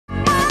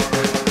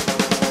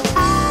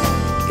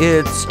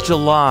It's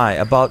July,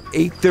 about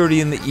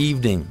 8:30 in the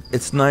evening.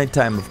 It's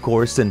nighttime, of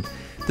course, and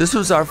this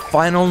was our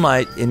final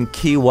night in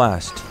Key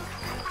West.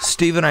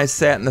 Steve and I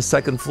sat in the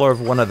second floor of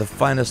one of the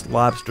finest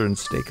lobster and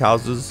steak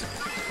houses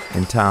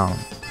in town.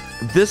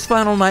 This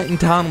final night in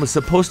town was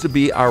supposed to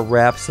be our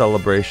wrap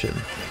celebration.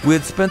 We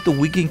had spent the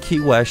week in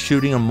Key West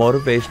shooting a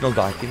motivational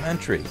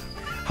documentary.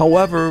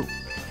 However,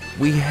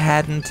 we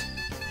hadn't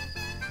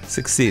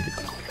succeeded.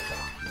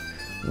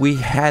 We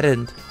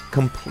hadn't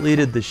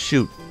completed the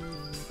shoot,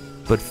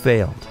 but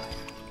failed.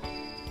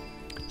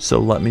 So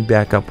let me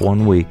back up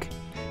 1 week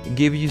and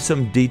give you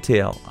some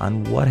detail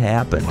on what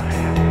happened.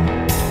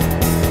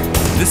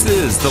 This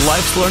is the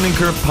Life's Learning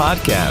Curve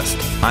podcast.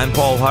 I'm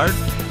Paul Hart.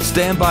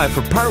 Stand by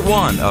for part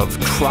 1 of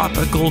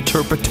Tropical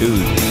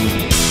Turpitude.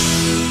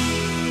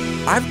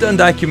 I've done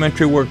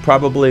documentary work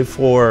probably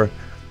for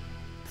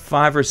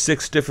 5 or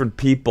 6 different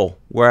people,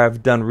 where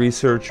I've done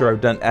research or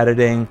I've done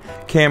editing,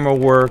 camera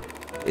work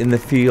in the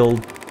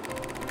field,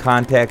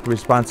 contact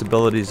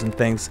responsibilities and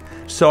things.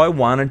 So I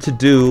wanted to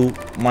do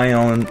my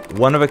own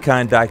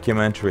one-of-a-kind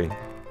documentary.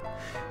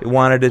 I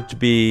wanted it to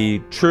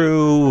be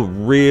true,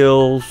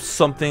 real,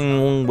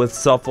 something with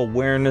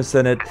self-awareness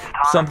in it,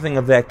 something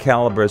of that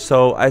caliber.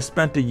 So I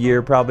spent a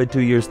year, probably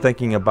 2 years,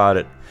 thinking about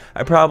it.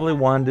 I probably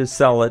wanted to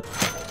sell it,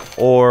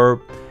 or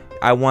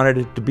I wanted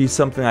it to be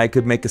something I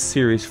could make a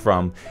series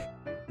from.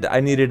 I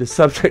needed a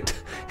subject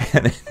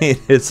and I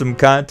needed some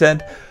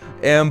content,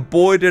 and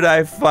boy did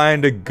I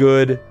find a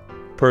good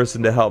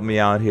person to help me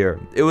out here.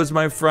 It was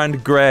my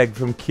friend Greg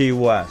from Key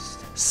West.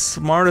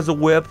 Smart as a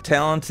whip,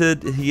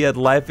 talented. He had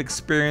life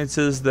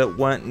experiences that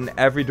went in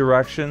every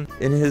direction.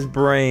 In his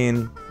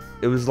brain,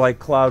 it was like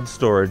cloud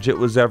storage. It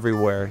was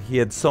everywhere. He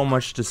had so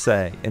much to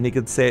say, and he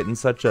could say it in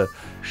such a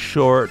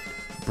short,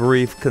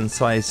 brief,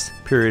 concise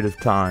period of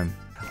time.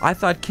 I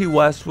thought Key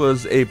West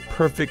was a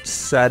perfect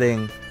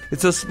setting.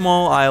 It's a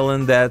small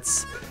island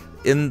that's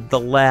in the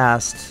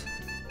last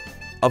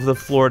of the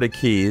Florida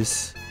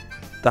Keys.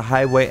 The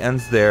highway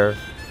ends there.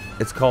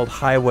 It's called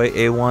Highway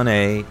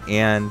A1A,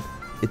 and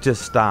it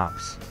just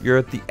stops. You're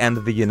at the end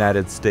of the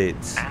United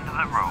States. End of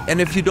the road.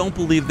 And if you don't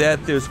believe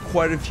that, there's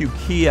quite a few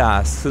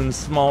kiosks and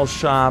small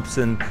shops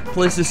and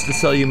places to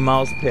sell you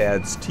mouse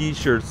pads,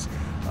 t-shirts,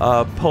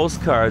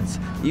 postcards,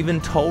 even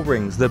toll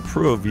rings that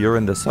prove you're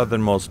in the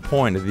southernmost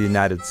point of the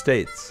United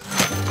States.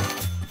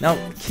 Now,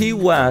 Key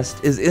West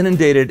is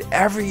inundated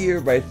every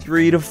year by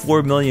 3 to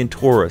 4 million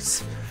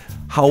tourists.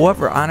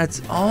 However, on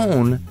its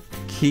own,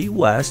 Key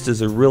West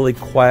is a really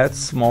quiet,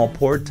 small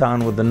port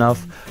town with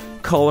enough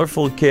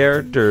colorful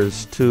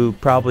characters to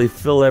probably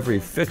fill every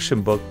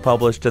fiction book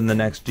published in the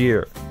next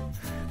year.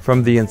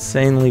 From the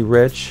insanely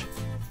rich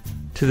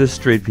to the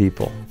street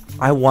people.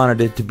 I wanted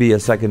it to be a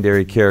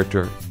secondary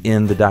character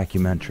in the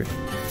documentary.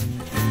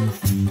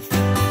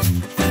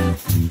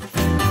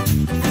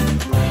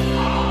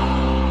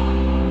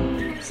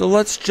 So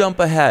let's jump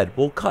ahead.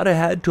 We'll cut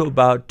ahead to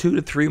about 2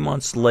 to 3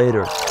 months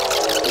later.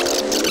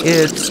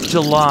 It's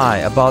July,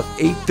 about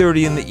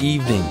 8:30 in the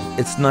evening.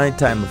 It's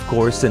nighttime, of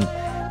course, and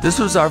this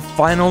was our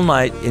final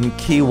night in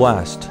Key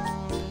West.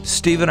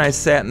 Steve and I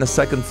sat in the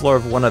second floor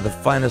of one of the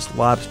finest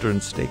lobster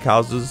and steak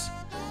houses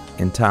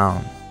in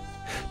town.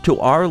 To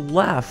our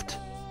left,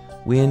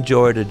 we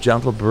enjoyed a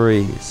gentle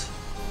breeze,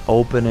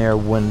 open air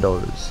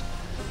windows.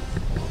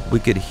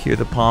 We could hear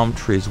the palm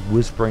trees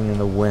whispering in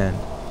the wind.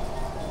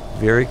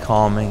 Very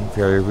calming,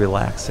 very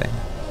relaxing.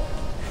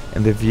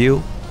 And the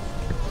view,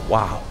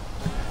 wow.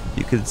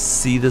 You could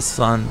see the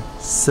sun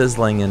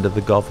sizzling into the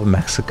Gulf of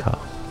Mexico.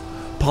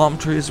 Palm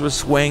trees were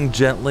swaying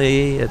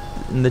gently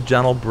in the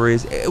gentle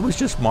breeze. It was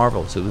just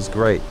marvelous. It was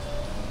great.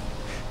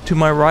 To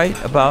my right,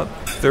 about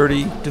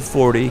 30 to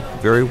 40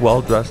 very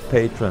well-dressed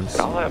patrons.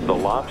 I'll have the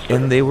lobster.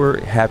 And they were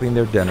having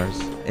their dinners,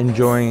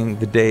 enjoying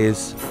the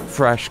day's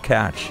fresh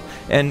catch,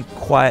 and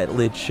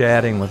quietly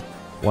chatting with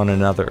one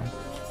another.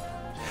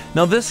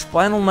 Now, this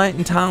final night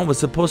in town was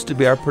supposed to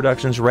be our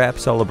production's wrap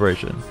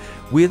celebration.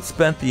 We had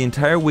spent the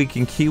entire week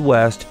in Key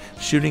West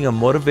shooting a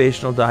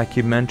motivational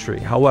documentary.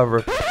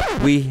 However,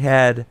 we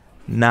had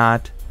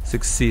not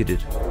succeeded.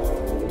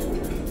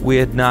 We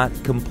had not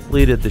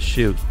completed the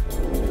shoot,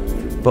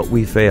 but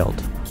we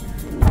failed.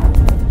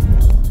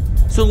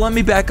 So let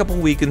me back up a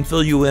week and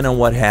fill you in on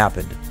what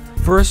happened.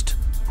 First,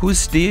 who's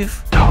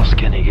Steve? Tall,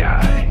 skinny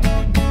guy.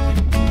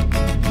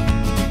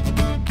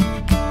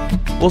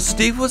 Well,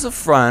 Steve was a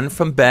friend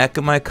from back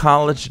in my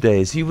college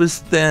days. He was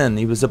thin.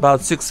 He was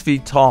about 6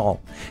 feet tall.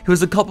 He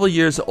was a couple of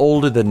years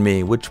older than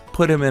me, which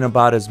put him in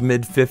about his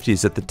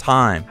mid-50s at the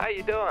time. How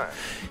you doing?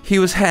 He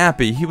was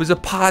happy. He was a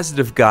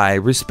positive guy,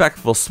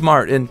 respectful,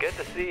 smart, and Good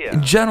to see you.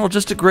 in general,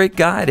 just a great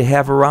guy to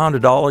have around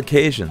at all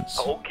occasions.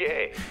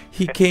 Okay.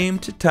 He came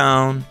to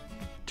town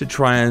to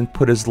try and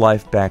put his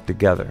life back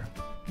together.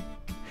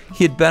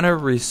 He had been a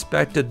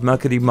respected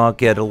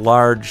muckety-muck at a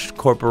large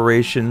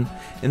corporation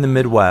in the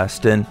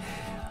Midwest, and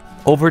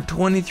over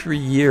 23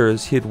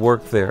 years he had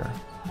worked there.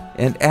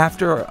 And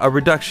after a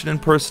reduction in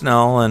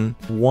personnel and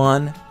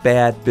one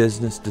bad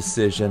business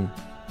decision,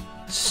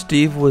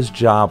 Steve was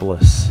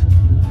jobless.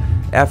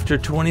 After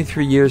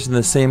 23 years in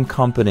the same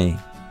company,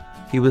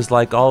 He was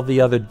like all the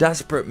other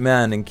desperate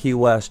men in Key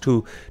West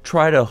who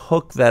try to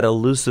hook that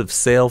elusive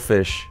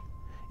sailfish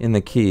in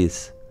the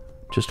Keys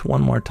just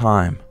one more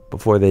time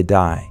before they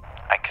die.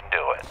 I can do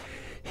it.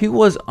 He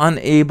was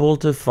unable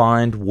to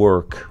find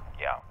work.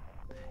 Yeah.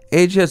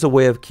 Age has a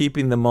way of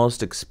keeping the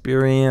most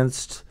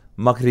experienced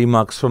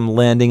muckety-mucks from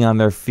landing on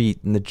their feet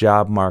in the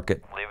job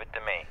market. Leave it to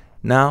me.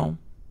 Now,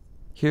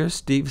 here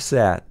Steve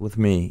sat with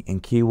me in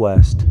Key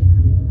West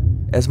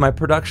as my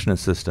production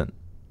assistant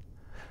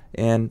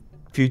and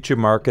future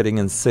marketing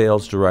and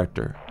sales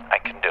director. I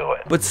can do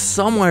it. But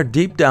somewhere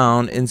deep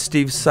down in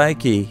Steve's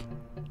psyche,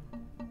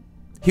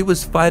 he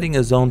was fighting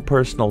his own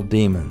personal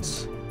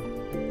demons.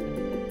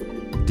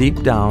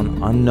 Deep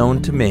down,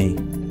 unknown to me,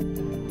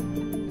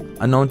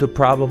 unknown to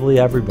probably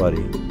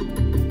everybody,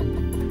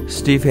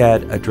 Steve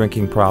had a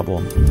drinking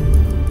problem.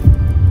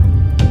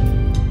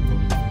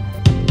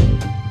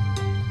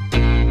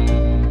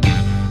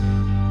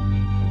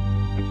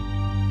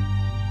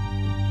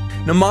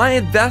 Now, my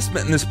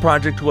investment in this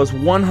project was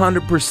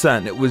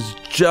 100%. It was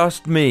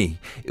just me.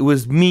 It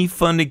was me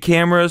funding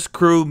cameras,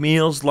 crew,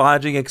 meals,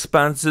 lodging,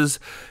 expenses,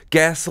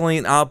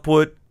 gasoline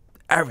output,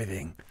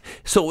 everything.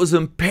 So it was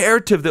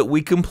imperative that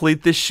we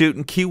complete this shoot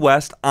in Key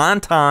West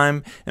on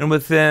time and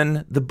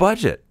within the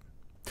budget.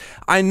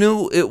 I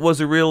knew it was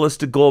a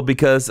realistic goal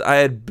because I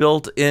had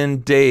built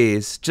in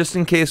days, just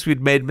in case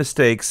we'd made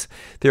mistakes,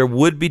 there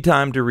would be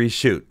time to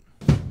reshoot.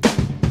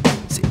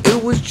 See,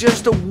 it was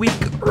just a week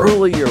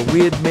earlier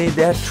we had made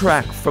that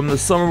trek from the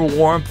summer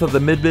warmth of the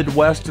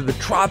mid-Midwest to the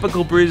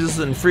tropical breezes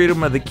and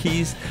freedom of the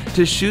Keys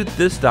to shoot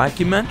this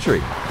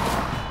documentary.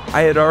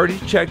 I had already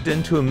checked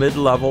into a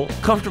mid-level,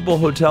 comfortable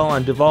hotel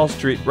on Duval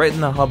Street right in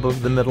the hub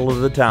of the middle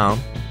of the town.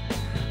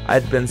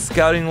 I'd been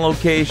scouting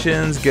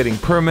locations, getting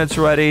permits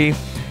ready,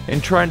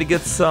 and trying to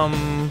get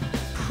some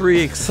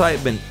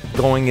pre-excitement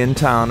going in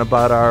town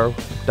about our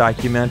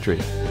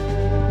documentary.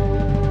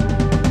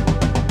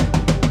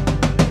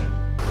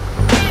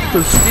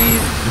 So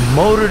Steve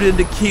motored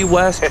into Key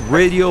West,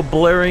 radio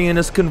blaring in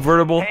his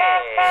convertible.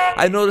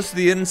 I noticed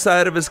the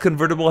inside of his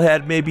convertible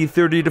had maybe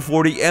 30 to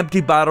 40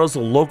 empty bottles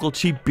of local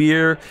cheap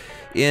beer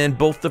in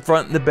both the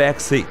front and the back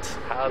seat.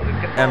 How's it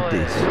going?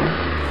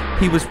 Empties.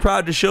 He was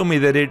proud to show me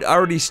that he'd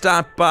already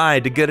stopped by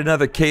to get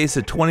another case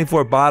of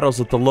 24 bottles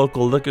at the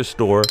local liquor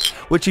store,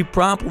 which he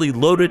promptly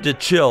loaded to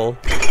chill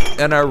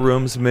in our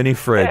room's mini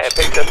fridge. Hey, I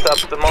picked this up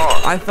some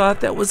more. I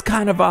thought that was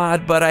kind of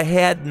odd, but I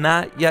had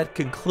not yet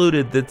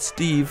concluded that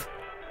Steve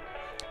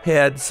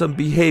had some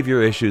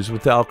behavior issues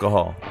with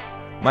alcohol.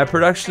 My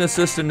production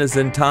assistant is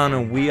in town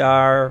and we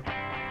are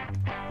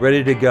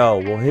ready to go.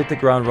 We'll hit the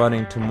ground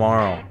running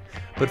tomorrow.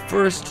 But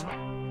first,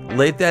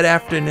 late that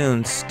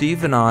afternoon,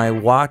 Steve and I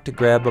walked to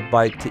grab a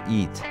bite to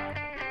eat.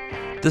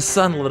 The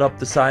sun lit up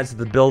the sides of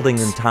the building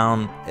in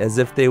town as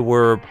if they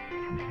were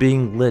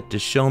being lit to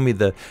show me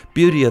the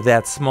beauty of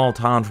that small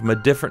town from a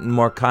different and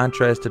more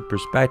contrasted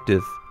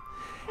perspective.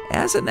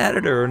 As an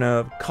editor and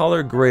a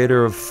color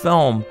grader of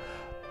film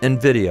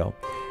and video,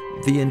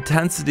 the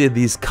intensity of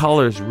these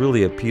colors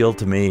really appealed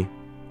to me,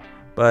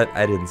 but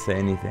I didn't say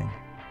anything.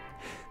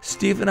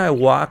 Steve and I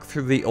walked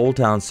through the Old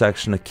Town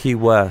section of Key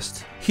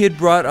West. He had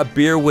brought a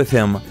beer with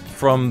him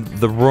from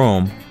the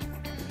room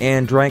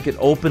and drank it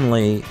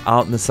openly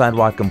out in the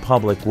sidewalk in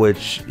public,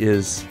 which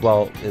is,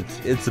 well,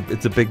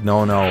 it's a big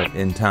no-no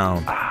in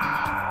town.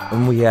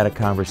 And we had a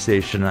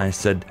conversation, and I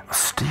said,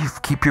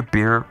 Steve, keep your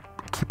beer,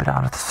 keep it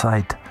out of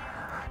sight.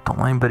 Don't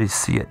let anybody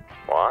see it.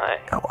 Why?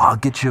 I'll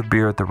get you a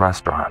beer at the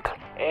restaurant.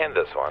 And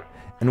this one.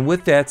 And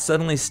with that,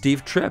 suddenly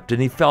Steve tripped,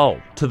 and he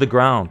fell to the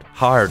ground,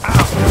 hard.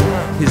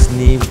 His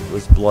knee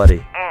was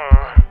bloody.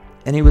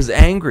 And he was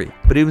angry,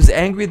 but he was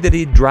angry that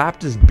he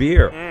dropped his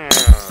beer,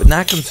 but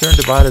not concerned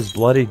about his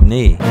bloodied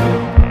knee.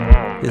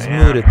 His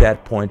mood at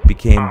that point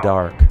became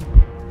dark.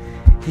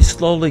 He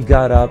slowly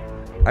got up.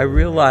 I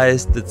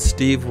realized that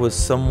Steve was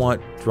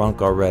somewhat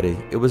drunk already.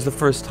 It was the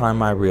first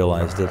time I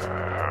realized it.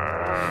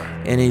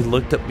 And he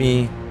looked at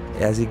me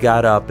as he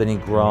got up and he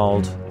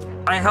growled,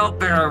 I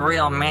hope you're a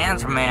real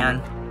man's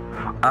man.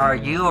 Are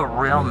you a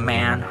real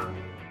man?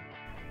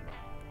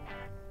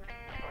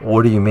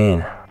 What do you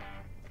mean?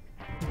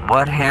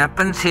 What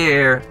happens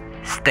here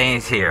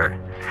stays here.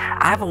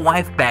 I have a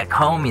wife back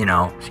home, you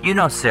know. You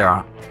know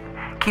Sarah.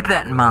 Keep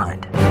that in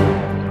mind.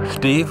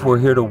 Steve, we're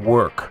here to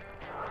work.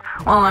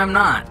 Well, I'm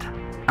not.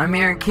 I'm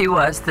here in Key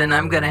West and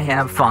I'm gonna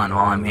have fun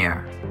while I'm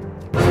here.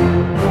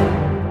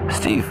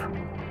 Steve,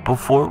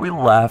 before we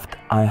left,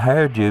 I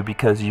hired you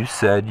because you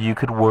said you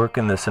could work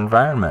in this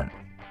environment.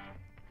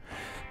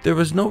 There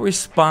was no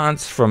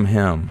response from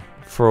him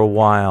for a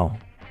while,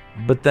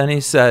 but then he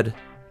said,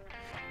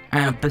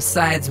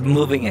 Besides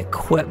moving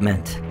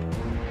equipment,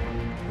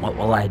 what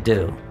will I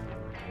do?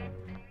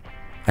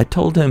 I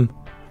told him,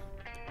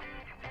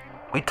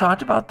 we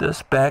talked about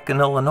this back in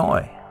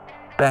Illinois,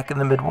 back in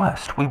the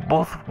Midwest. We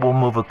both will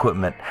move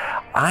equipment.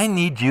 I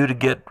need you to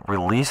get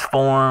release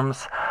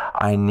forms.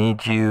 I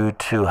need you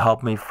to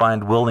help me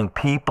find willing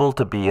people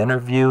to be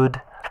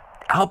interviewed.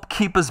 Help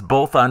keep us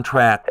both on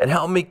track and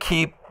help me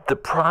keep the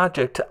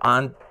project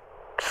on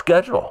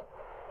schedule.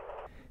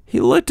 He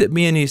looked at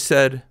me and he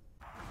said,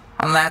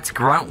 Well, that's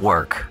grunt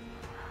work.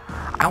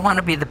 I want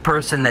to be the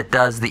person that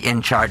does the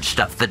in-charge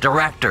stuff, the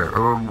director,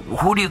 or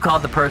who do you call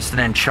the person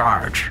in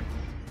charge?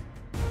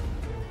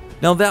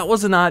 Now that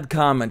was an odd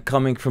comment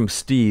coming from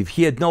Steve.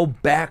 He had no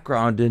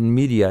background in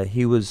media.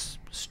 He was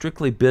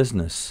strictly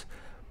business.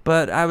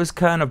 But I was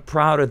kind of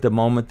proud at the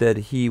moment that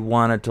he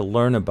wanted to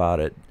learn about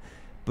it.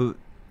 But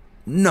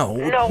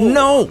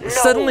no.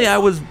 Suddenly I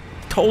was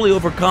totally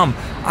overcome.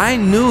 I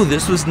knew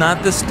this was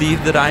not the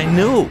Steve that I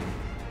knew.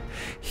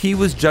 He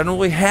was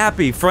generally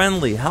happy,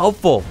 friendly,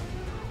 helpful.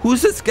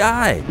 Who's this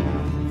guy?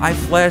 I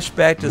flashed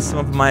back to some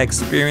of my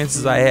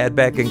experiences I had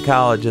back in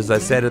college as I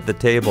sat at the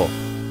table.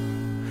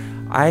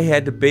 I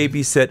had to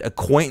babysit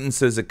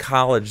acquaintances at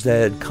college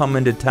that had come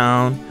into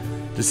town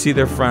to see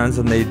their friends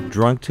and they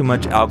drunk too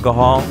much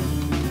alcohol.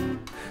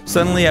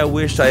 Suddenly I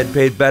wished I had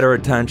paid better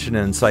attention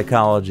in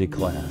psychology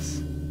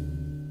class.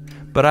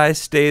 But I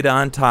stayed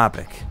on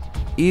topic.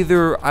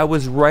 Either I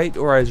was right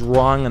or I was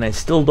wrong, and I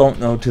still don't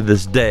know to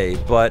this day,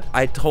 but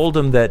I told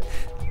him that,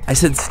 I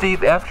said,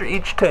 Steve, after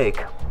each take,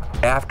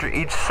 after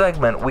each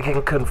segment, we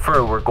can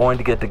confer. We're going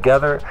to get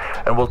together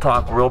and we'll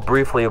talk real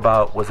briefly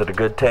about, was it a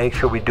good take?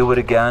 Should we do it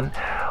again?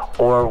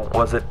 Or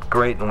was it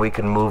great and we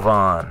can move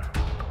on?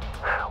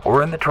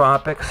 We're in the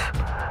tropics.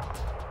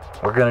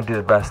 We're going to do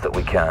the best that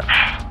we can.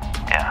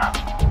 Yeah.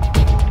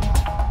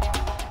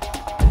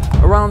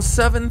 Around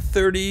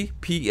 7:30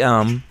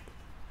 p.m.,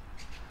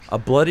 a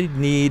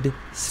bloodied-kneed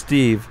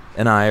Steve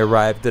and I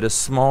arrived at a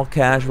small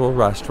casual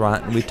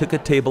restaurant, and we took a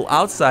table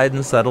outside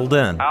and settled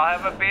in. I'll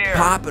have a beer.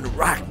 Pop and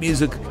rock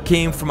music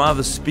came from out of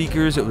the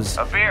speakers. It was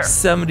A beer.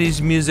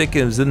 70s music.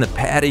 It was in the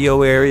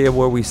patio area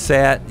where we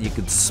sat. You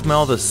could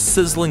smell the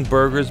sizzling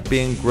burgers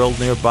being grilled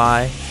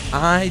nearby.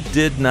 I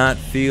did not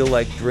feel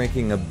like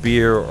drinking a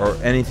beer or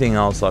anything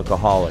else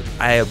alcoholic.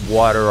 I had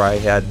water. I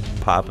had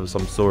pop of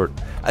some sort.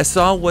 I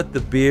saw what the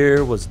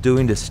beer was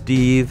doing to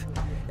Steve,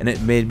 and it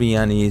made me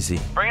uneasy.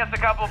 Bring us a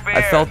couple beers.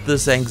 I felt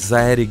this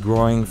anxiety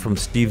growing from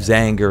Steve's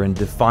anger and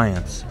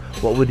defiance.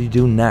 What would he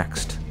do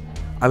next?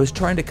 I was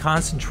trying to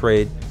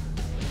concentrate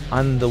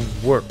on the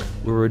work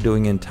we were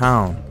doing in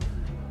town,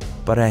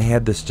 but I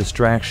had this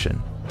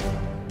distraction.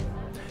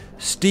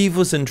 Steve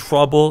was in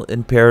trouble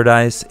in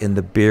paradise, and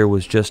the beer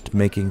was just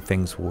making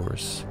things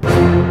worse.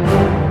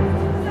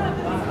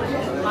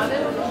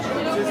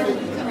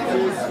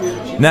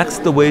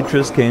 Next, the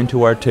waitress came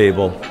to our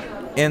table,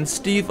 and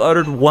Steve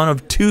uttered one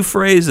of two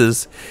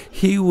phrases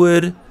he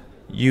would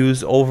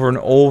use over and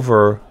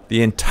over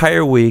the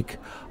entire week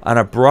on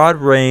a broad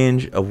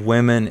range of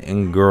women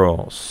and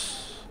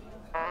girls.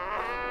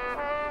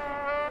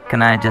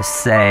 Can I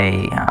just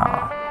say,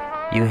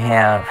 you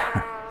have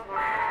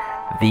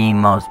the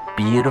most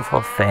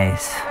beautiful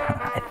face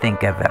I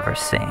think I've ever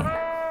seen.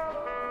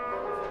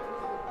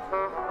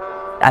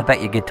 I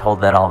bet you get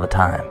told that all the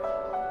time,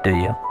 do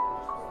you?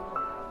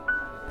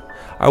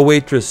 Our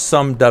waitress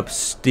summed up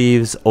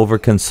Steve's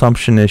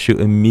overconsumption issue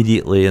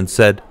immediately and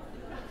said,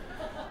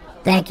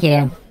 "Thank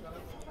you,"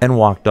 and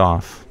walked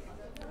off.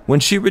 When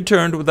she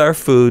returned with our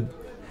food,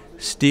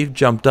 Steve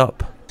jumped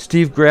up.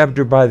 Steve grabbed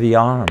her by the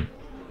arm,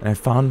 and I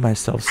found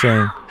myself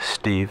saying,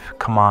 Steve,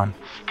 come on,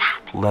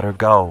 let her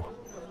go.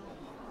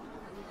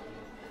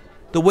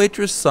 The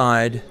waitress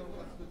sighed,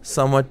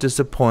 somewhat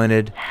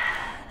disappointed,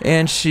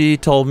 and she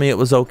told me it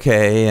was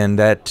okay and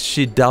that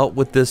she dealt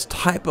with this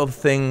type of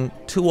thing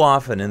too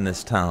often in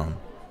this town.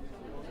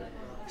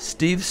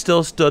 Steve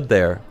still stood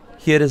there.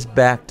 He had his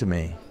back to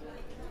me.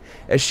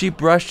 As she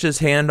brushed his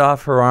hand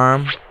off her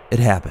arm, it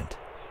happened.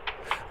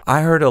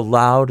 I heard a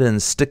loud and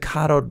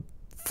staccato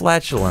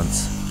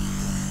flatulence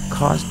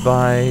caused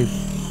by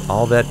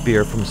all that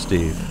beer from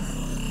Steve.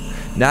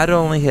 Not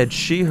only had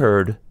she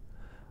heard,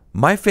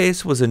 my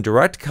face was in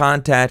direct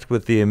contact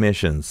with the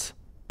emissions.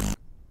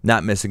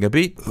 Not missing a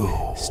beat,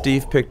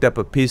 Steve picked up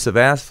a piece of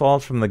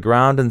asphalt from the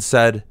ground and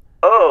said,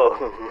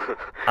 Oh.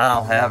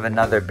 I'll have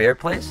another beer,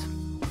 please.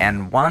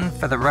 And one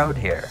for the road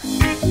here.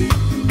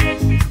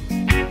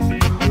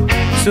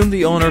 Soon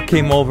the owner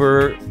came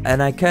over,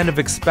 and I kind of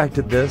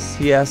expected this.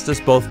 He asked us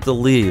both to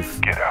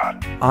leave. Get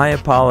out. I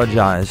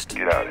apologized.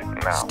 Get out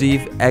now.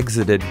 Steve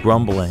exited,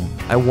 grumbling.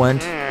 I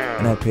went,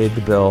 and I paid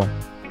the bill,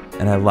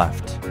 and I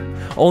left.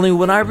 Only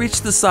when I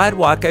reached the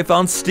sidewalk, I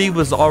found Steve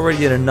was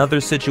already in another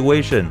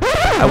situation.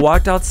 I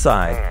walked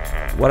outside.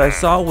 What I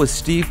saw was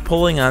Steve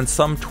pulling on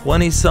some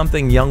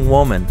 20-something young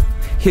woman.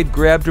 He had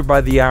grabbed her by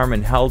the arm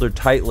and held her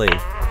tightly.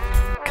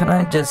 Can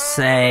I just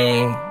say,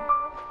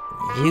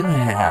 you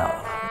have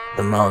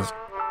the most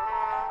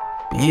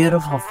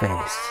beautiful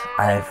face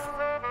I've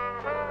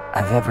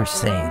ever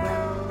seen.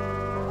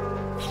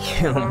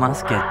 You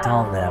must get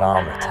told that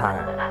all the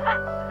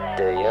time.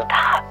 Do you?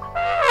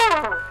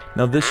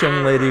 Now, this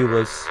young lady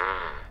was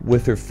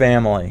with her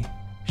family.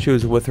 She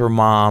was with her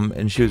mom,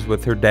 and she was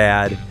with her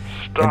dad,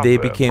 and they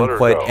became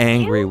quite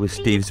angry with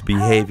Steve's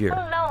behavior.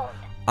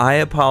 I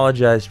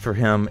apologized for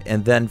him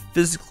and then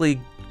physically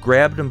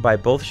grabbed him by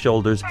both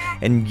shoulders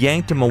and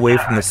yanked him away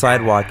from the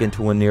sidewalk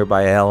into a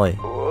nearby alley.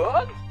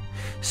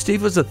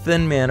 Steve was a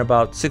thin man,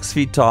 about 6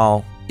 feet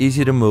tall,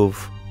 easy to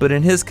move. but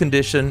in his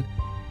condition,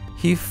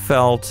 he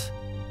felt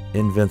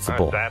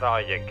invincible. Is that all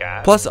you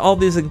got? Plus, all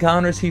these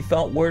encounters he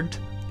felt weren't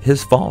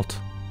his fault.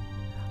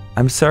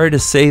 I'm sorry to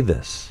say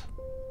this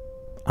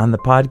on the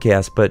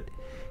podcast, but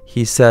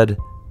he said,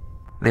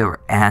 They were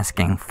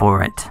asking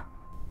for it.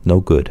 no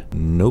good.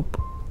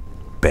 Nope.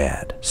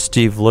 Bad.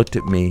 Steve looked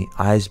at me,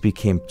 eyes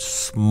became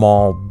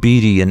small,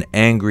 beady, and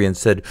angry, and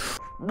said,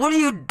 What are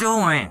you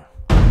doing?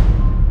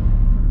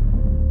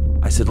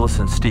 I said,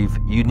 listen, Steve,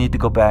 you need to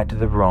go back to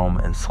the room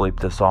and sleep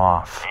this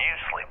off.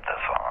 You sleep this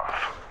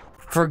off.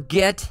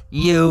 Forget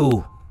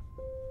you.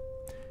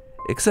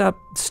 Except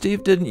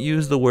Steve didn't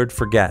use the word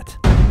forget.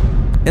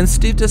 And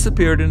Steve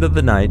disappeared into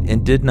the night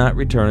and did not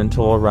return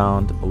until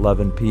around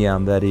 11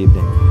 p.m. that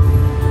evening.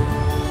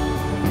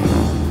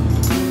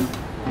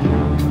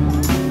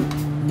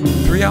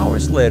 3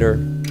 hours later,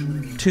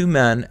 2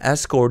 men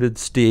escorted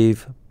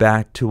Steve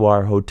back to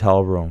our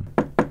hotel room.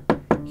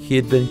 He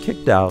had been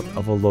kicked out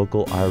of a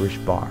local Irish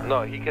bar.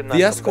 No, he cannot.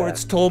 The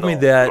escorts told me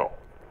that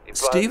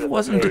Steve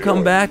wasn't to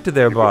come back to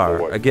their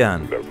bar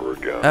again.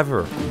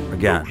 Ever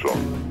again.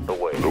 No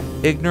way.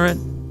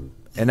 Ignorant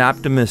and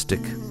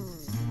optimistic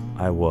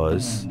I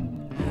was.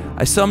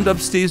 I summed up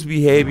Steve's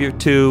behavior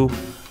to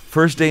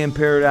first day in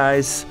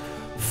paradise,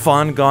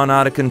 fun gone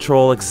out of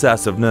control,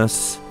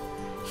 excessiveness.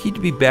 He'd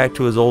be back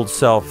to his old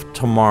self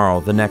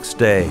tomorrow, the next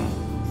day.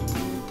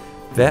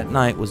 That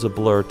night was a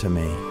blur to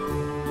me.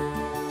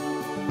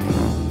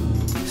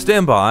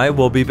 Stand by,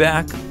 we'll be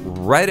back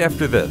right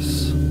after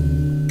this.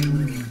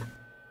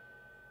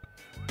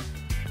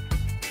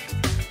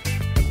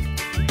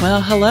 Well,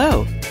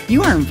 hello.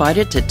 You are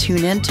invited to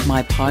tune in to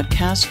my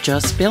podcast,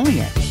 Just Spilling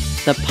It,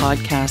 the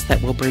podcast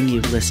that will bring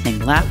you listening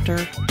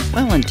laughter,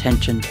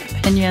 well-intentioned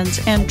opinions,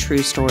 and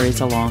true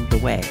stories along the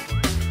way.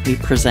 We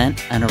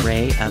present an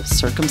array of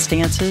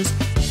circumstances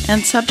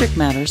and subject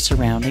matter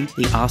surrounding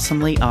the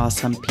awesomely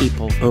awesome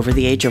people over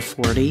the age of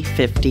 40,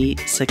 50,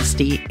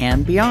 60,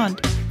 and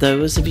beyond.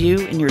 Those of you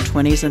in your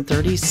 20s and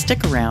 30s,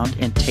 stick around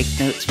and take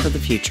notes for the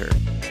future.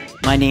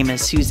 My name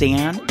is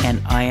Suzanne, and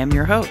I am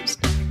your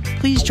host.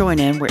 Please join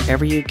in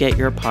wherever you get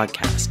your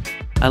podcast.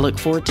 I look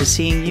forward to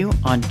seeing you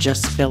on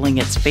Just Spilling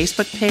It's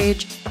Facebook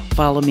page.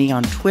 Follow me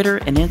on Twitter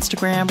and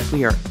Instagram.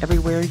 We are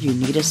everywhere you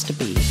need us to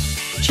be.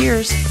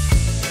 Cheers!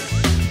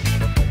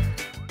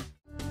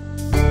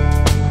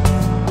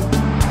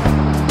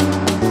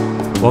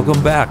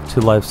 Welcome back to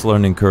Life's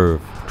Learning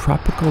Curve.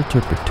 Tropical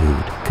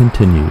Turpitude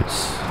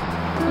continues.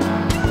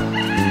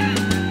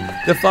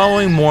 The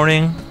following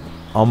morning,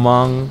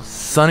 among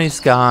sunny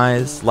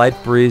skies,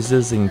 light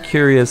breezes, and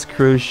curious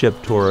cruise ship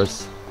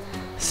tourists,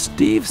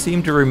 Steve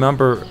seemed to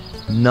remember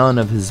none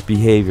of his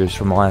behaviors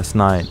from last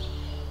night,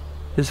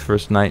 his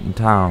first night in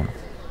town.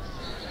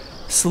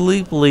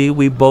 Sleepily,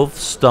 we both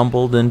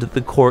stumbled into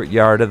the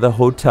courtyard of the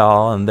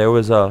hotel, and there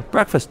was a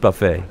breakfast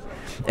buffet.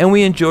 And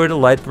we enjoyed a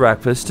light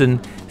breakfast,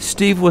 and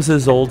Steve was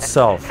his old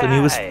self, and he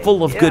was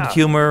full of good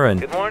humor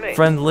and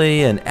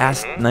friendly and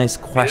asked nice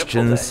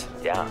questions.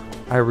 Yeah.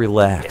 I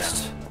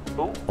relaxed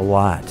a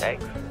lot.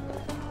 Thanks.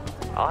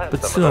 I'll have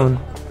But some of soon,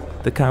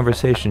 the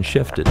conversation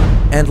shifted.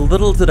 And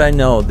little did I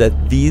know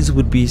that these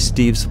would be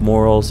Steve's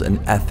morals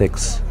and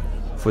ethics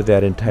for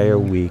that entire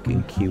week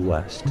in Key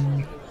West.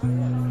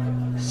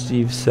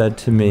 Steve said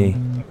to me,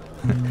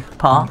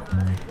 Paul,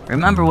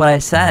 remember what I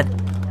said.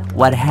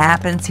 What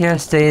happens here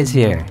stays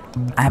here.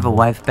 I have a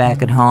wife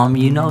back at home,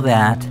 you know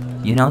that.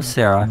 You know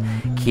Sarah.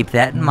 Keep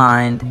that in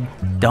mind.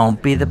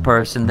 Don't be the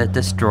person that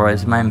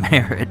destroys my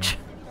marriage.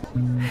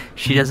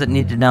 She doesn't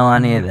need to know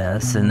any of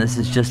this, and this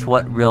is just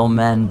what real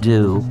men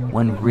do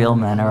when real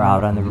men are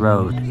out on the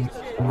road.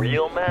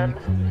 real men.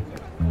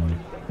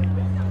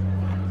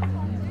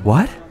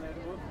 "What?"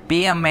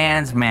 Be a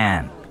man's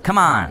man. Come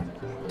on.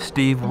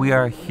 "Steve, we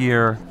are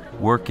here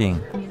working.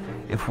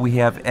 If we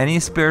have any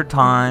spare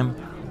time,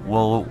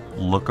 we'll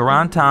look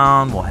around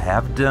town, we'll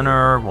have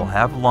dinner, we'll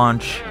have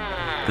lunch.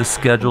 The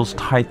schedule's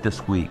tight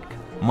this week.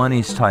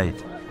 Money's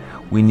tight.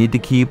 We need to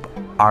keep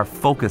our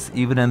focus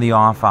even in the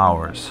off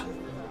hours."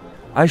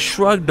 I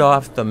shrugged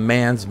off the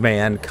man's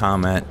man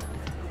comment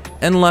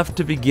and left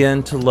to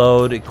begin to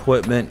load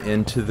equipment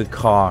into the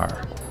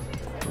car.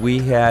 We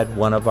had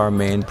one of our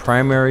main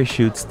primary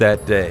shoots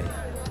that day.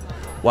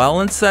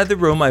 While inside the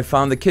room, I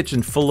found the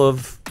kitchen full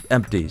of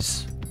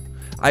empties.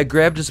 I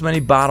grabbed as many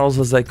bottles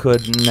as I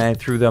could and I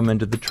threw them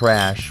into the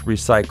trash,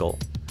 recycle.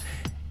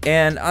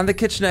 And on the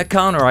kitchenette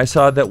counter, I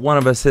saw that one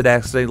of us had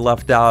accidentally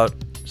left out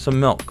some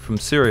milk from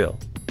cereal.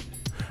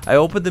 I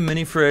opened the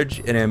mini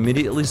fridge and I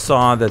immediately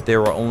saw that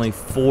there were only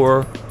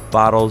 4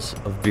 bottles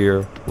of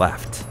beer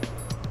left.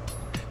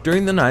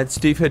 During the night,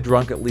 Steve had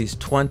drunk at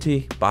least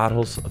 20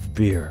 bottles of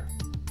beer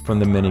from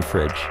the mini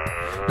fridge.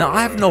 Now,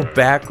 I have no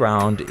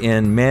background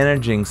in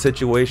managing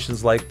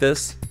situations like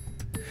this.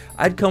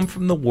 I'd come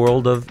from the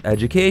world of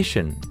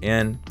education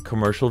and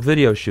commercial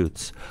video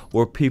shoots,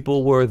 where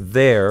people were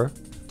there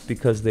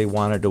because they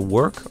wanted to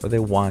work or they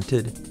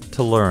wanted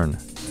to learn.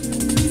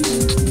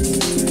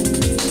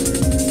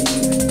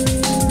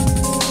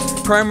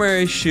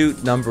 Primary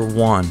shoot number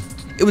 1.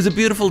 It was a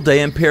beautiful day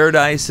in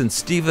paradise, and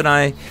Steve and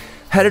I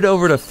headed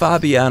over to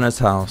Fabiana's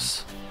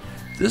house.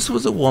 This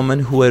was a woman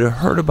who had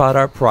heard about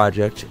our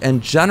project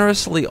and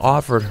generously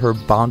offered her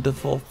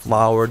bountiful,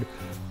 flowered,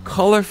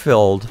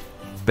 color-filled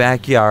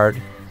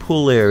backyard,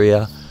 pool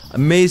area,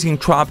 amazing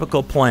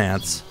tropical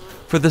plants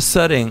for the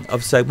setting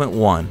of segment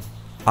 1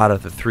 out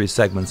of the 3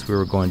 segments we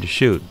were going to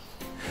shoot,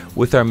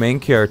 with our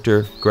main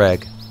character,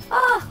 Greg.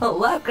 Oh,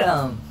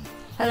 welcome.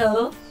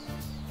 Hello.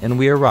 And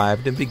we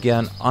arrived and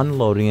began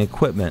unloading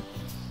equipment,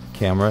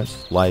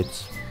 cameras,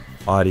 lights,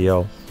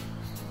 audio,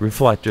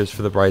 reflectors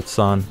for the bright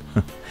sun.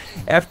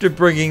 After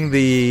bringing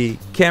the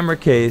camera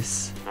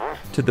case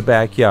to the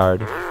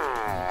backyard,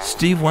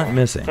 Steve went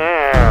missing.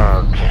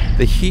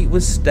 The heat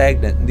was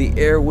stagnant, the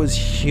air was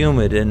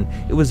humid, and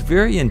it was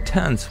very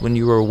intense when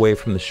you were away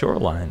from the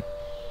shoreline.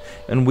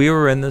 And we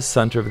were in the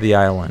center of the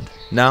island.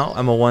 Now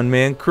I'm a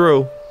one-man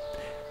crew.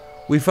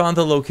 We found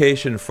the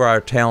location for our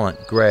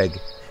talent, Greg.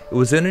 It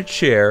was in a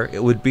chair,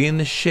 it would be in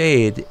the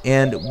shade,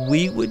 and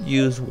we would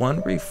use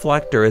one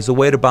reflector as a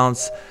way to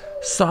bounce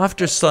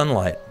softer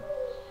sunlight.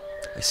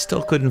 I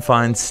still couldn't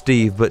find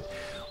Steve, but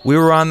we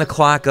were on the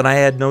clock and I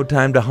had no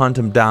time to hunt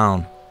him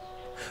down.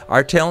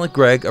 Our talent,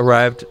 Greg,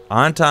 arrived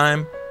on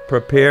time,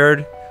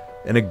 prepared,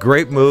 in a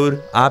great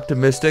mood,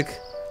 optimistic.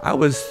 I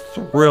was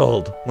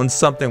thrilled when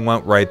something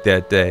went right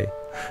that day.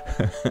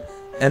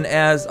 And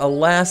as a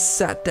last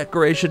set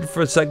decoration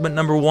for segment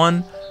number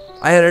 1,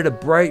 I added a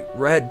bright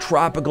red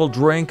tropical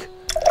drink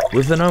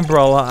with an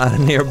umbrella on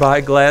a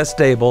nearby glass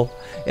table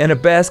and a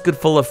basket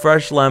full of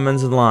fresh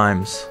lemons and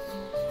limes.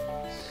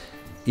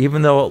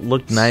 Even though it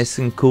looked nice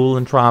and cool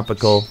and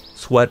tropical,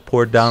 sweat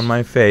poured down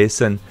my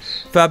face, and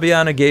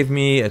Fabiana gave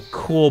me a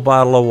cool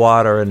bottle of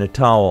water and a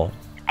towel.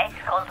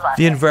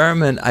 The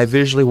environment I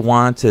visually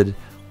wanted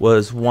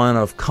was one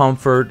of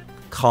comfort,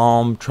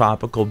 calm,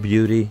 tropical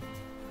beauty.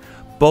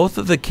 Both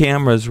of the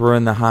cameras were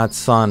in the hot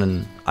sun,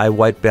 and I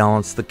white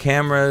balanced the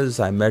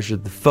cameras, I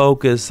measured the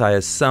focus, I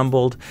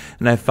assembled,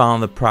 and I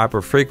found the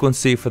proper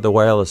frequency for the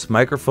wireless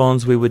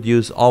microphones we would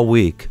use all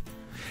week.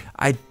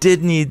 I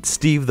did need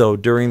Steve, though,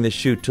 during the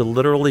shoot to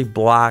literally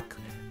block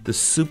the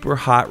super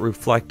hot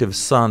reflective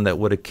sun that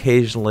would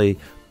occasionally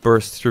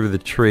burst through the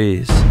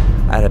trees.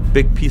 I had a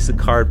big piece of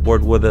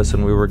cardboard with us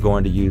and we were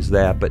going to use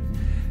that, but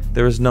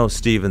there was no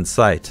Steve in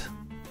sight.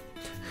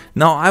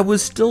 Now, I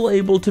was still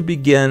able to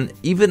begin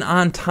even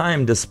on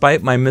time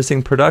despite my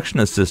missing production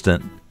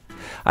assistant.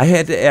 I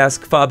had to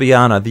ask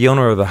Fabiana, the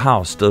owner of the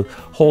house, to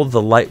hold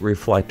the light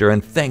reflector,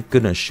 and thank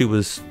goodness she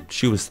was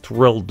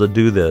thrilled to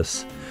do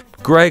this.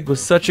 Greg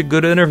was such a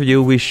good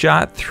interview, we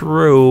shot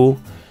through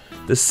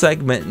the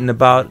segment in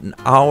about an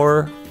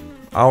hour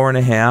and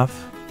a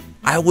half.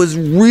 I was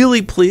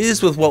really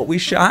pleased with what we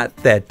shot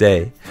that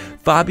day.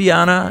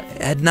 Fabiana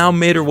had now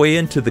made her way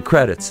into the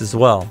credits as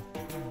well.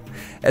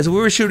 As we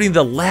were shooting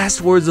the last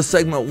words of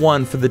segment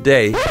 1 for the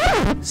day,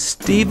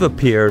 Steve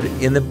appeared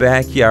in the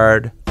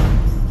backyard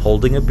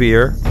holding a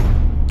beer.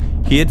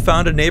 He had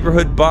found a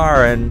neighborhood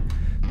bar and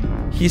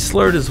he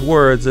slurred his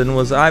words and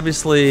was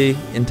obviously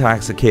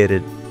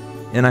intoxicated.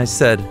 And I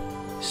said,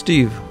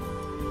 "Steve,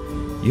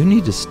 you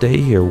need to stay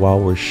here while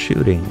we're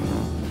shooting.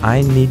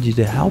 I need you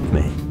to help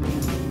me."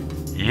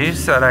 "You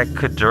said I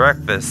could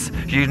direct this.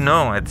 You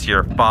know it's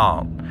your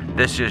fault.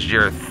 This is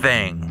your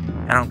thing.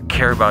 I don't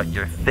care about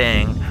your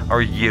thing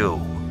or you."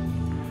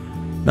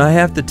 Now I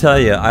have to tell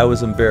you, I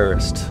was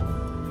embarrassed.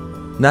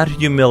 Not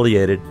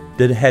humiliated,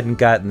 hadn't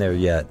gotten there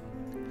yet.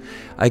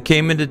 I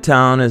came into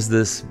town as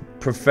this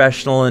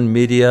professional in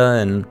media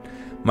and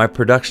my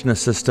production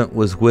assistant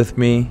was with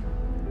me.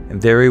 And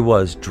there he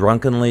was,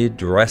 drunkenly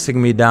dressing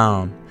me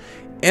down.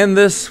 And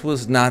this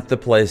was not the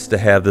place to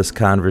have this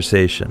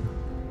conversation.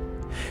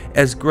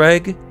 As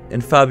Greg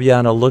and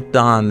Fabiana looked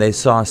on, they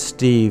saw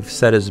Steve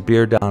set his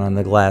beer down on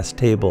the glass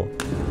table.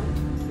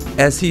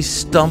 As he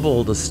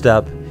stumbled a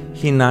step,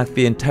 he knocked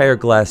the entire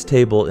glass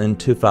table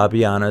into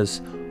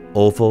Fabiana's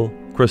oval,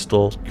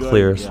 crystal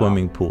clear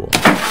swimming pool.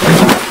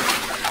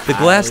 The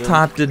glass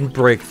top didn't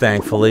break,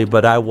 thankfully,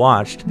 but I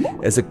watched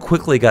as it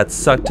quickly got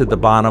sucked to the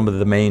bottom of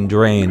the main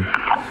drain,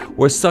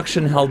 where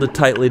suction held it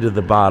tightly to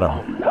the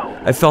bottom.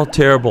 I felt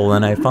terrible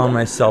and I found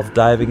myself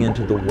diving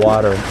into the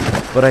water,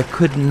 but I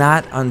could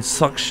not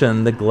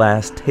unsuction the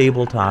glass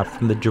tabletop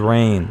from the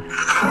drain.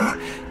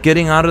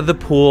 Getting out of the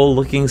pool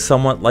looking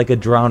somewhat like a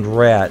drowned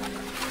rat,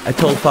 I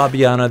told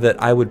Fabiana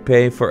that I would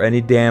pay for any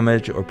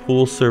damage or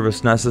pool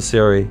service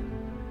necessary.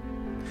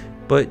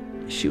 But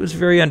she was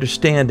very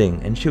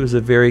understanding and she was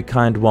a very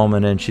kind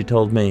woman, and she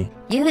told me,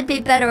 You would be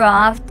better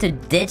off to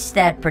ditch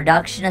that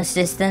production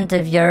assistant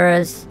of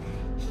yours.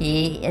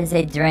 He is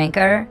a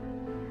drinker.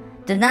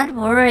 Do not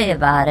worry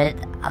about it.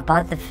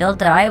 About the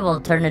filter, I will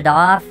turn it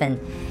off and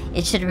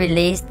it should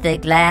release the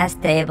glass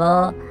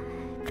table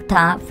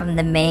top from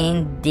the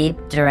main deep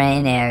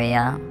drain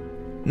area.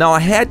 Now, I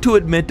had to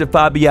admit to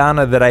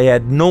Fabiana that I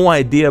had no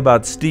idea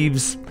about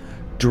Steve's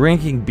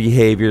drinking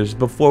behaviors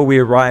before we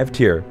arrived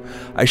here.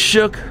 I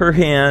shook her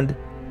hand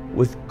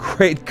with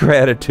great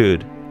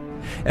gratitude,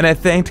 and I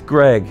thanked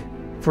Greg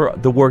for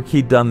the work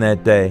he'd done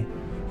that day.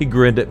 He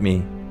grinned at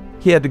me.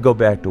 He had to go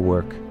back to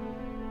work.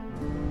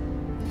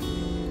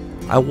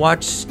 I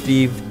watched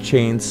Steve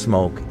chain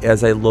smoke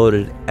as I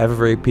loaded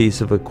every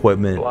piece of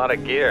equipment A lot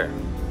of gear.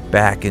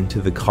 back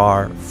into the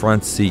car,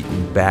 front seat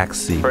and back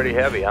seat. Pretty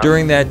heavy, huh?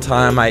 During that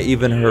time, I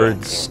even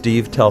heard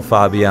Steve tell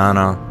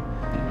Fabiana,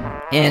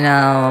 You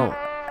know,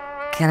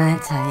 can I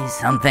tell you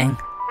something?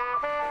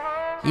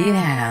 You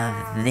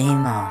have the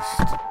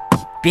most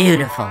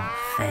beautiful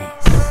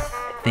face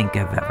I think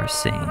I've ever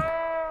seen.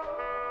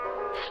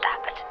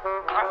 Stop it.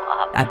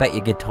 Grow up. I bet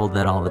you get told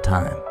that all the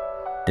time.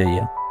 Do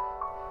you?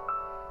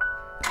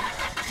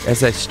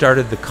 as I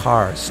started the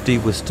car,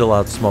 Steve was still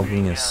out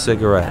smoking a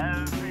cigarette.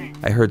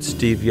 I heard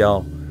Steve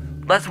yell,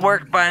 Let's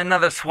work by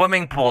another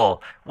swimming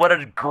pool. What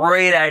a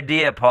great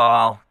idea,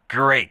 Paul.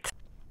 Great.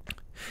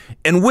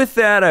 and with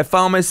that, I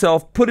found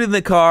myself putting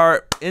the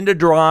car into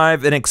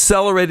drive and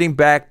accelerating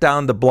back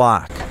down the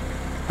block.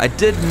 I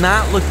did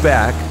not look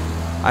back.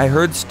 I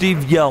heard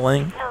Steve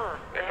yelling,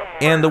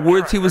 and the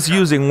words he was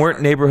using weren't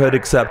neighborhood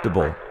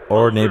acceptable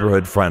or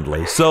neighborhood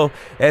friendly. So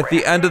at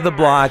the end of the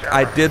block,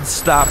 I did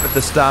stop at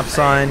the stop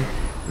sign,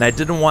 and I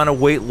didn't want to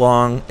wait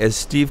long as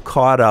Steve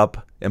caught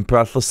up and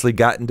breathlessly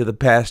got into the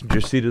passenger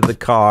seat of the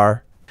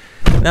car.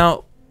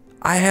 Now,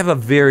 I have a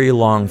very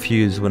long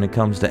fuse when it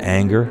comes to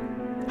anger.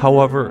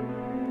 However,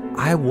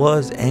 I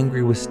was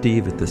angry with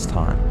Steve at this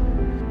time,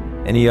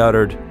 and he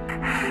uttered,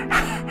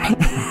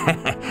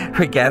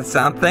 Forget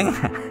something?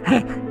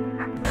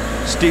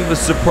 Steve was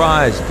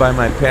surprised by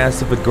my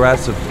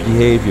passive-aggressive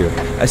behavior.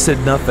 I said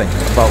nothing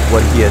about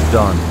what he had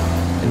done,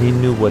 and he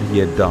knew what he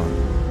had done.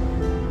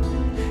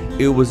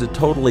 It was a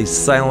totally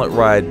silent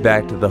ride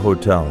back to the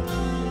hotel.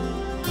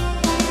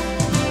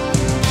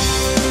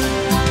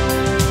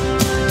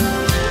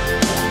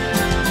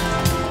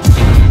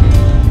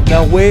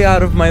 Now, way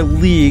out of my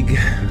league,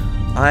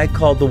 I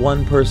called the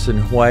one person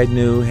who I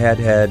knew had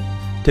had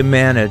to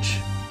manage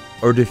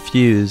or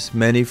diffuse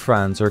many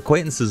friends or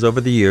acquaintances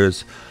over the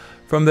years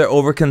from their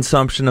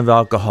overconsumption of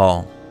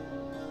alcohol.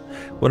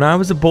 When I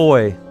was a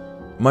boy,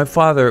 my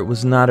father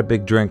was not a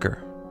big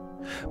drinker,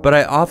 but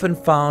I often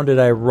found it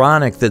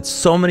ironic that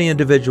so many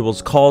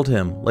individuals called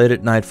him late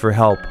at night for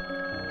help,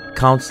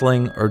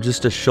 counseling, or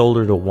just a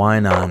shoulder to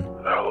whine on.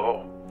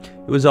 Hello.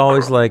 It was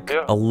always like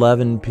Yeah.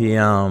 11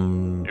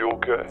 p.m., You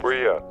okay? Where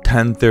you at?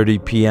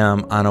 10:30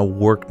 p.m. on a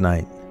work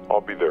night, I'll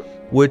be there.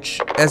 which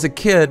as a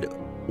kid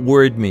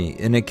worried me,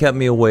 and it kept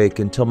me awake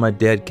until my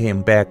dad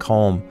came back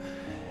home,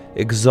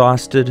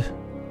 exhausted,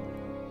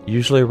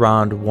 usually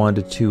around 1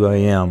 to 2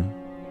 a.m.,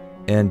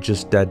 and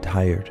just dead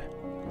tired.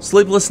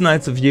 Sleepless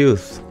nights of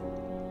youth.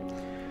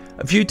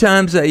 A few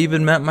times I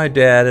even met my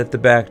dad at the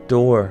back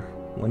door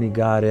when he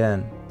got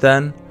in.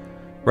 Then,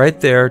 right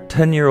there,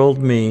 10-year-old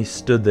me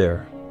stood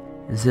there.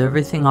 Is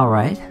everything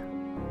alright?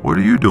 What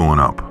are you doing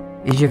up?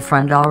 Is your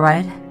friend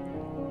alright?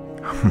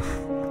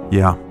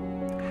 Yeah,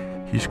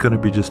 he's gonna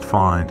be just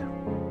fine.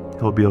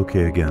 He'll be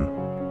okay again.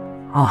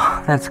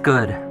 Oh, that's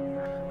good.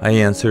 I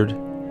answered,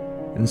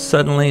 and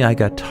suddenly I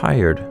got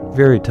tired,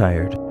 very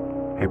tired.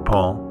 Hey,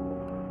 Paul.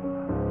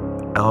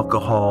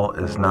 Alcohol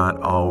is not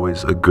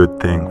always a good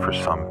thing for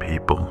some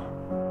people.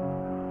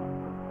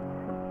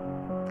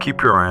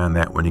 Keep your eye on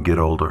that when you get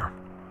older.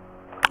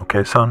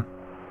 Okay, son?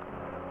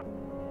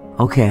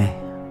 Okay.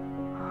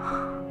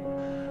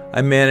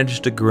 I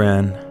managed to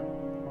grin,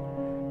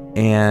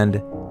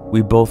 and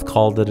we both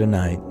called it a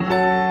night.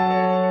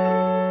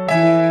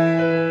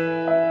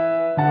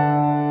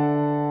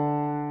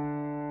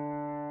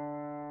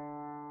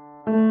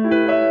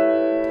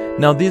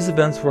 Now, these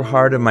events were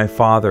hard on my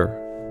father.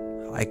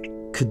 I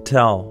could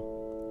tell,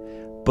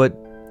 but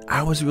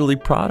I was really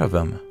proud of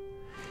him.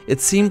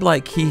 It seemed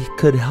like he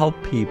could help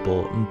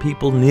people, and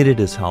people needed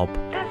his help.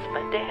 That's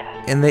my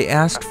dad. And they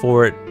asked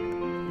for it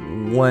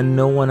when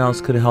no one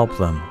else could help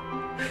them.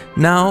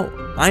 Now,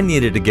 I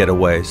needed to get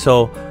away,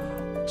 so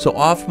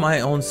off my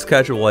own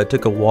schedule, I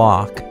took a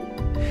walk,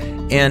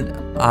 and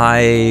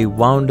I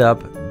wound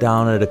up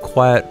down at a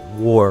quiet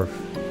wharf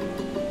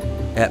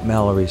at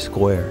Mallory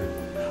Square.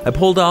 I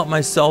pulled out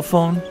my cell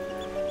phone,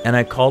 and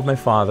I called my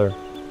father.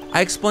 I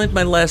explained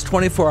my last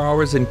 24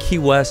 hours in Key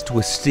West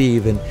with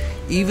Steve, and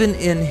even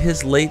in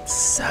his late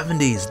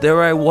 70s,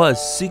 there I was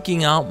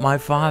seeking out my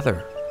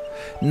father.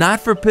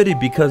 Not for pity,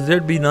 because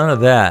there'd be none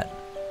of that,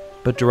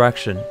 but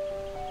direction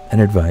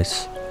and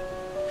advice.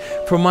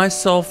 From my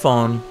cell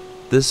phone,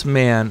 this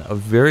man of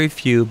very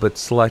few but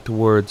select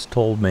words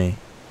told me,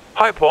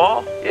 Hi,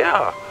 Paul.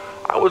 Yeah,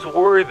 I was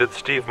worried that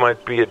Steve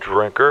might be a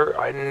drinker.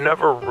 I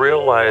never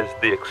realized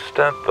the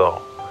extent,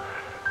 though.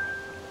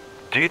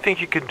 Do you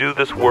think you can do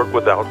this work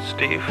without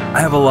Steve? I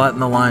have a lot in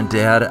the line,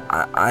 Dad.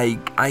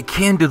 I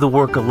can do the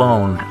work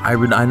alone.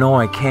 I know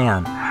I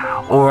can.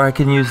 Or I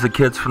can use the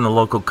kids from the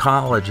local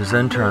college as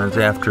interns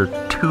after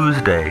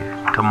Tuesday,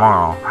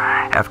 tomorrow,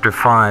 after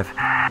 5.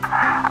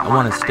 I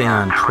want to stay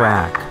on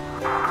track.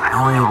 I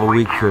only have a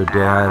week here,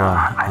 Dad.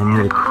 I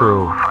need a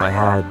crew. If I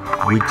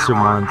had weeks or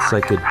months,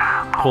 I could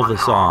pull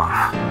this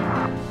off.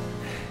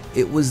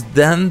 It was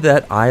then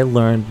that I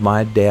learned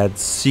my dad's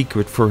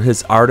secret for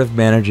his art of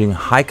managing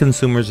high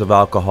consumers of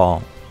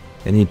alcohol.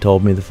 And he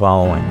told me the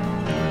following.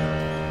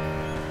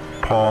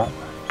 Paul,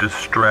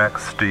 Distract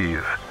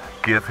Steve.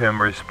 Give him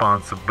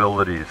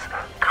responsibilities.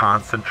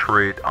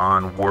 Concentrate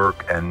on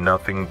work and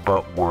nothing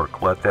but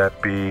work. Let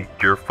that be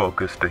your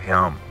focus to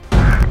him.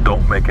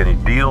 Don't make any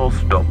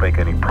deals. Don't make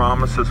any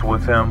promises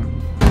with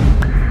him.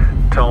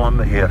 Tell him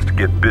that he has to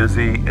get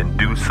busy and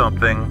do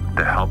something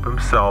to help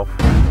himself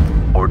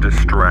or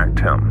distract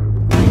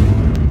him.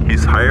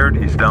 He's hired,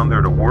 he's down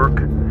there to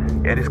work,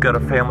 and he's got a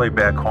family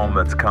back home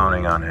that's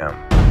counting on him.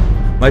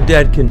 My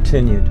dad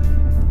continued.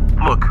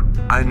 Look,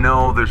 I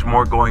know there's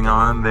more going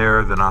on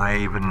there than I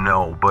even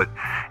know, but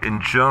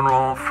in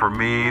general, for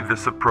me,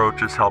 this approach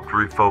has helped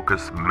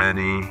refocus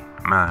many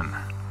men,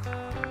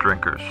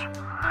 drinkers,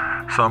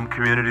 some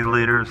community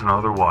leaders and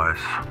otherwise.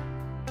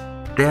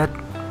 Dad,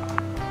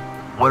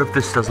 what if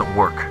this doesn't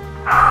work?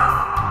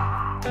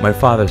 My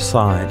father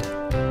sighed.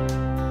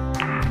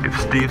 If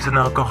Steve's an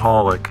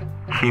alcoholic,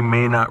 he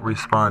may not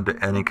respond to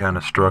any kind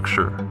of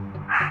structure.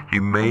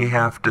 You may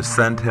have to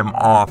send him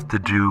off to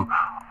do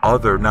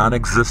other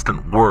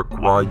non-existent work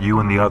while you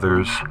and the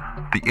others,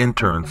 the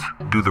interns,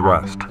 do the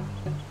rest.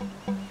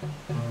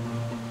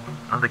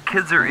 Well, the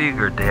kids are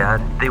eager,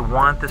 Dad. They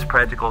want this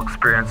practical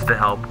experience to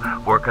help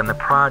work on the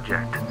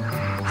project.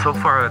 So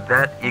far,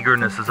 that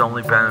eagerness has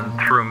only been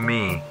through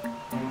me.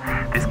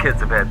 These kids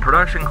have had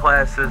production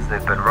classes,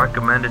 they've been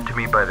recommended to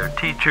me by their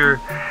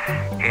teacher,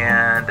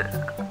 and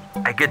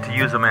I get to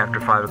use them after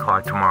 5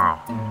 o'clock tomorrow.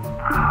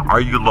 Are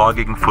you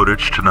logging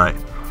footage tonight?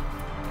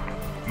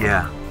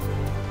 Yeah.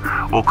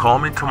 Well, call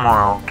me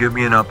tomorrow, give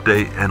me an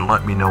update, and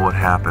let me know what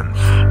happens.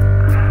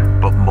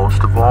 But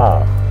most of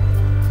all,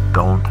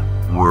 don't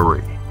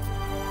worry.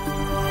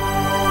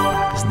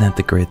 Isn't that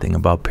the great thing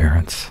about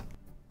parents?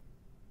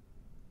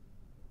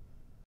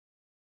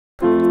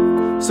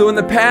 So in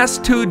the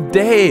past 2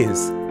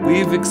 days,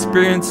 we've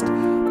experienced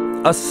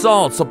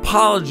assaults,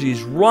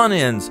 apologies,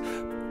 run-ins,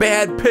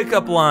 bad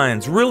pickup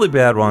lines, really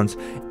bad ones,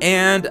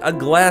 and a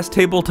glass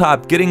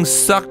tabletop getting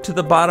sucked to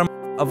the bottom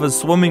of a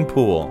swimming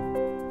pool.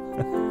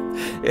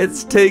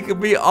 It's taken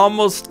me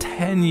almost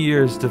 10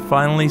 years to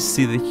finally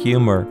see the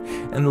humor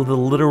and the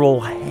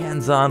literal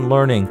hands-on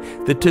learning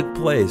that took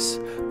place.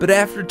 But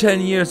after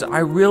 10 years, I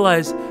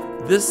realized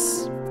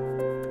this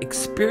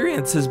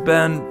experience has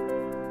been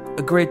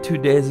a great 2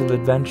 days of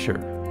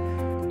adventure.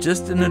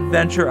 Just an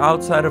adventure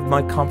outside of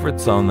my comfort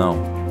zone, though.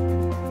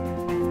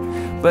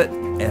 But,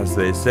 as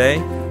they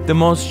say, the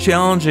most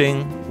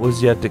challenging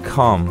was yet to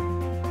come.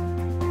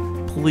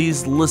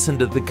 Please listen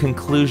to the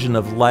conclusion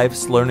of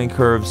life's learning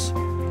curve's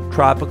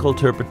tropical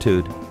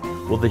turpitude.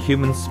 Will the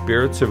human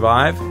spirit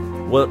survive?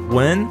 Will it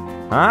win?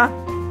 Huh?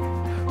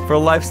 For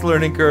Life's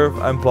Learning Curve,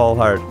 I'm Paul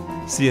Hart.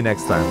 See you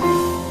next time.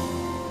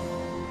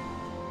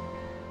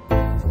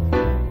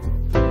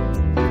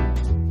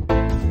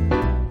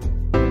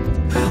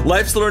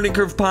 Life's Learning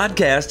Curve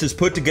podcast is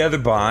put together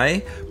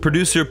by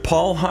producer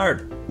Paul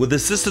Hart with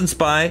assistance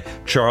by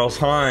Charles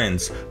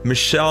Hines,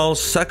 Michelle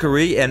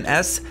Suckery, and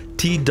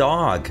S.T.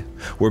 Dog.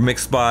 We're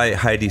mixed by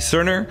Heidi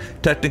Cerner,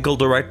 technical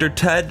director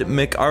Ted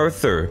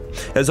MacArthur.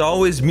 As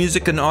always,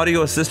 music and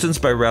audio assistance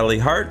by Riley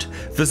Hart.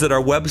 Visit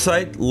our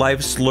website,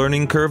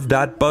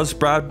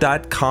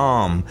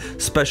 lifeslearningcurve.buzzsprout.com.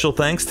 Special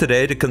thanks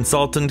today to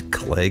consultant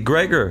Clay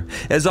Greger.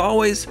 As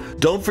always,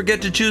 don't forget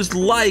to choose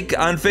like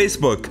on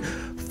Facebook.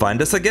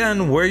 Find us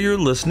again where you're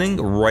listening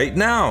right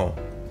now.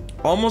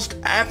 Almost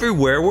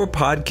everywhere where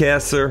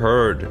podcasts are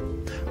heard.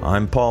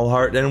 I'm Paul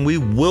Hart, and we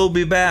will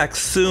be back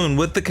soon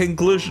with the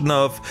conclusion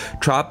of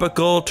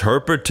Tropical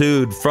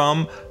Turpitude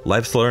from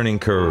Life's Learning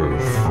Curve.